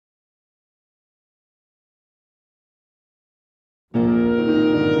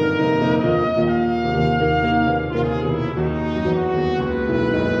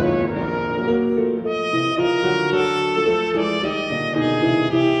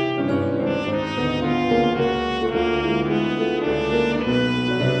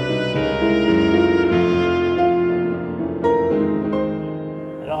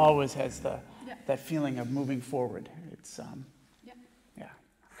has that feeling of moving forward. It's yeah.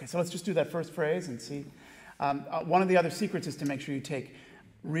 Okay, so let's just do that first phrase and see. One of the other secrets is to make sure you take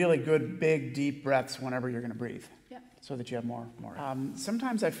really good, big, deep breaths whenever you're going to breathe, so that you have more.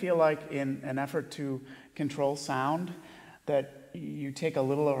 Sometimes I feel like in an effort to control sound, that you take a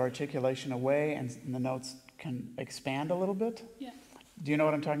little of articulation away and the notes can expand a little bit. Yeah. Do you know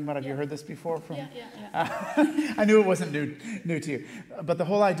what I'm talking about? Have you heard this before? Yeah. I knew it wasn't new to you. But the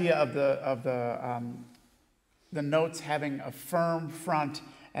whole idea of the notes having a firm front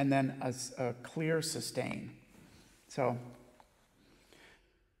and then a clear sustain. So.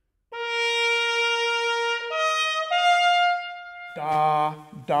 Da,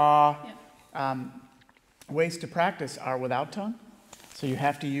 da. Ways to practice are without tongue. So you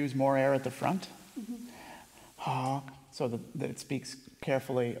have to use more air at the front. Ha, so that it speaks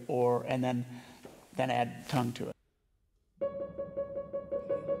carefully, and then add tongue to it.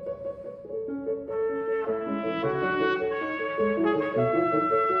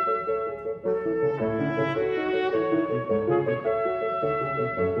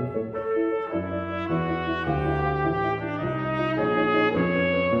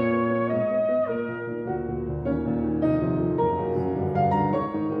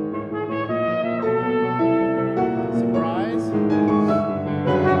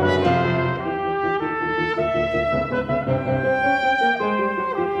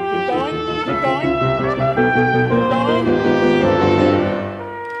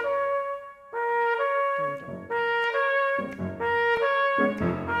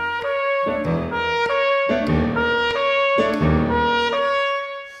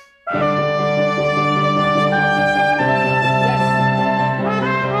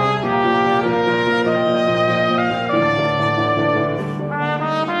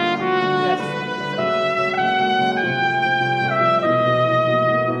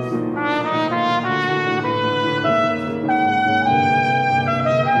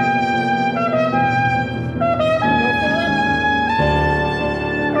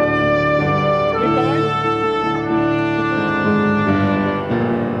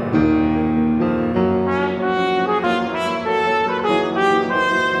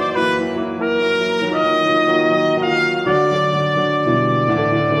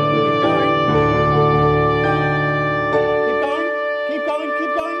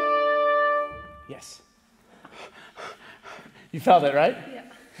 You felt it, right? Yeah.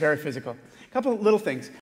 Very physical. A couple little things.